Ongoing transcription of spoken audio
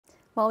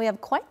Well, we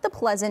have quite the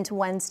pleasant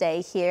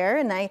Wednesday here,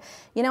 and I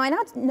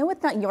know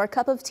it's not your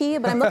cup of tea,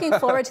 but I'm looking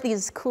forward to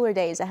these cooler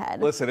days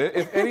ahead. Listen,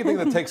 if anything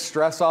that takes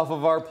stress off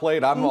of our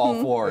plate, I'm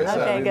all for it. Okay,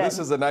 So, I mean, good. this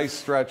is a nice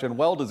stretch and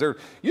well-deserved.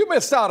 You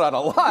missed out on a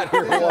lot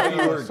here while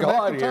you were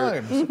gone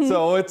here.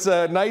 So it's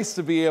nice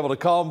to be able to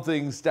calm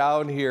things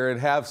down here and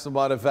have some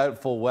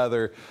uneventful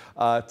weather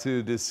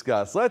to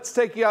discuss. Let's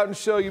take you out and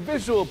show you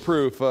visual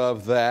proof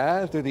of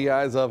that through the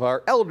eyes of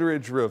our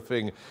Eldridge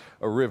Roofing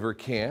River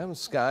Cam.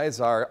 Skies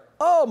are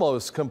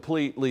almost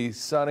completely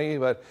sunny,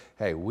 but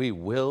hey, we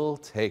will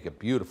take a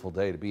beautiful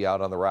day to be out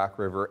on the Rock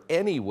River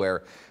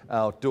anywhere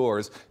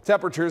outdoors.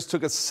 Temperatures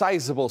took a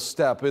sizable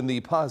step in the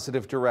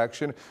positive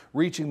direction,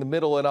 reaching the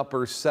middle and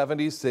upper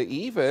 70s to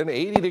even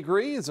 80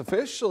 degrees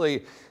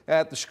officially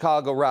at the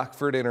Chicago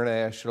Rockford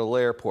International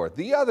Airport.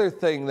 The other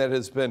thing that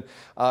has been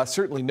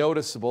certainly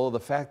noticeable, the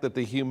fact that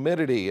the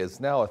humidity is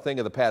now a thing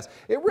of the past.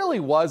 It really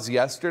was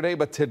yesterday,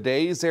 but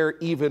today's air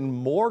even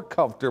more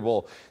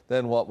comfortable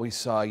than what we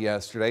saw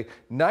yesterday.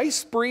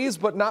 Nice breeze,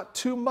 but not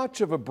too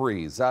much of a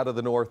breeze out of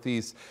the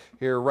northeast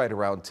here, right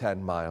around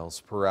 10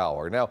 miles per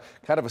hour. Now,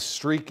 kind of a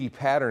streaky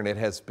pattern it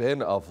has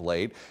been of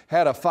late.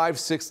 Had a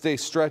 5-6 day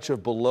stretch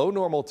of below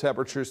normal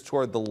temperatures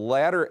toward the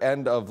latter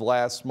end of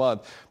last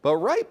month. But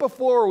right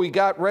before we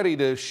got ready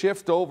to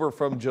shift over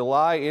from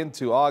July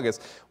into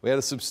August, we had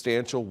a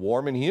substantial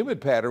warm and humid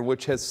pattern,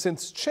 which has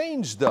since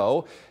changed,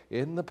 though,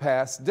 in the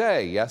past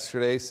day.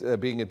 Yesterday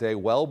being a day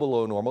well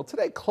below normal,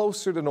 today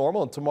closer to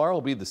normal, and tomorrow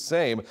will be the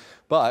same.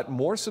 But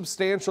more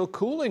substantial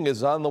cooling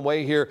is on the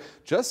way here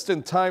just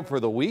in time for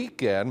the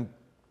weekend.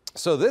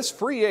 So this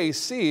free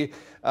AC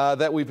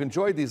that we've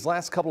enjoyed these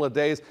last couple of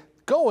days,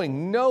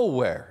 going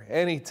nowhere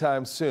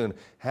anytime soon.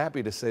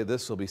 Happy to say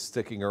this will be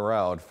sticking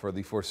around for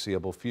the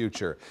foreseeable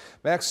future.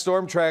 Max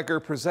Storm Tracker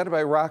presented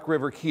by Rock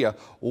River Kia.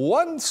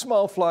 One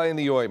small fly in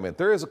the ointment.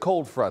 There is a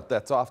cold front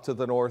that's off to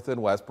the north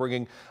and west,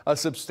 bringing a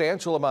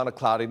substantial amount of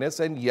cloudiness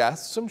and,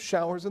 yes, some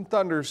showers and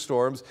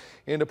thunderstorms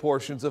into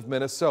portions of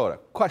Minnesota.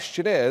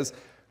 Question is,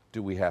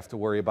 do we have to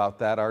worry about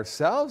that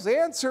ourselves? The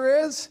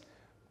answer is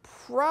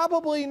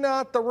probably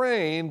not the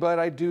rain, but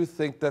I do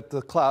think that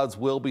the clouds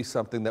will be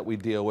something that we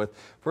deal with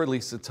for at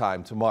least a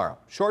time tomorrow.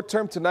 Short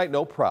term tonight,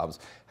 no problems.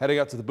 Heading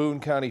out to the Boone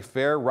County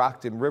Fair,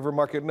 Rockton River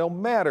Market, no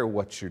matter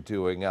what you're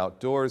doing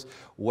outdoors,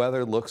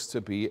 weather looks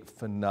to be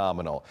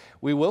phenomenal.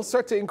 We will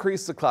start to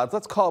increase the clouds.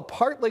 Let's call it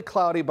partly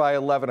cloudy by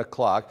 11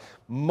 o'clock,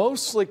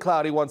 mostly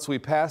cloudy once we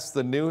pass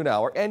the noon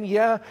hour. And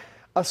yeah,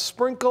 a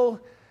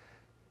sprinkle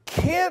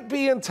can't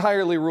be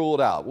entirely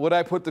ruled out. Would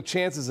I put the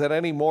chances at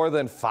any more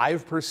than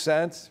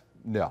 5%?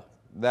 No,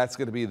 that's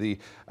going to be the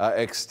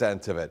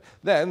extent of it.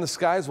 Then the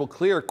skies will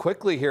clear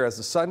quickly here as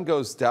the sun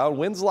goes down.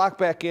 Winds lock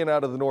back in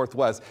out of the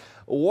northwest.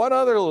 One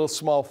other little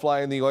small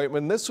fly in the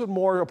ointment. This would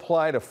more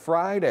apply to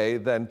Friday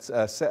than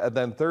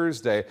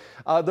Thursday.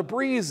 The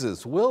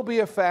breezes will be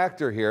a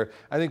factor here,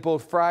 I think,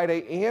 both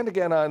Friday and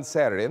again on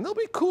Saturday. And there'll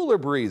be cooler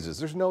breezes.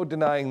 There's no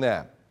denying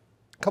that.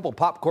 A couple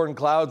popcorn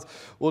clouds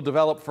will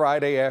develop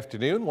Friday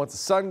afternoon. Once the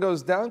sun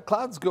goes down,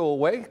 clouds go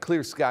away,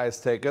 clear skies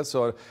take us.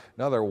 So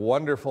another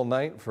wonderful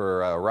night for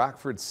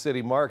Rockford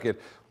City Market.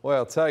 Well,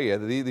 I'll tell you,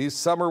 these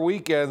summer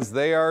weekends,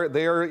 they are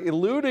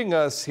eluding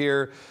us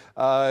here.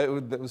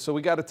 So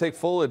we got to take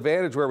full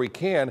advantage where we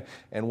can.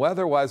 And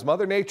weather-wise,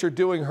 Mother Nature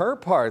doing her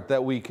part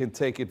that we can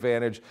take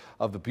advantage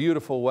of the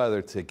beautiful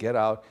weather to get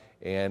out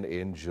and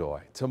enjoy.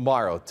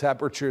 Tomorrow,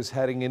 temperatures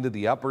heading into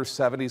the upper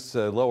 70s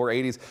to lower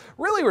 80s.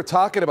 Really, we're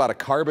talking about a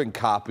carbon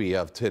copy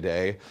of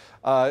today.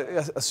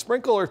 A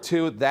sprinkle or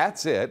two,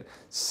 that's it.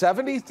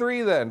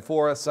 73 then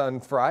for us on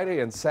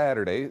Friday and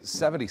Saturday,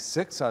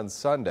 76 on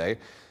Sunday.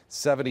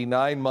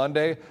 79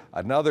 Monday,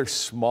 another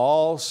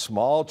small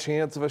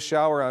chance of a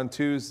shower on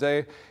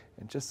Tuesday,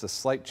 and just a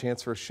slight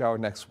chance for a shower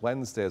next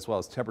Wednesday as well,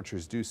 as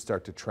temperatures do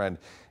start to trend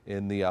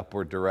in the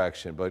upward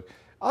direction. But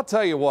I'll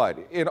tell you what,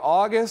 in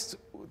August,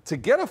 to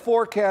get a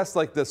forecast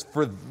like this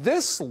for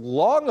this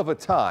long of a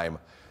time,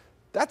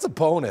 that's a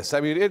bonus.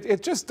 I mean,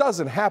 it just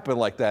doesn't happen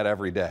like that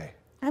every day.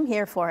 I'm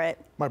here for it.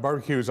 My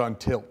barbecue is on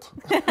tilt.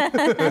 What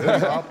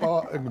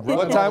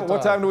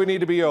time do we need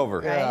to be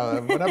over?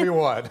 Yeah, whatever you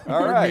want.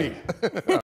 All right.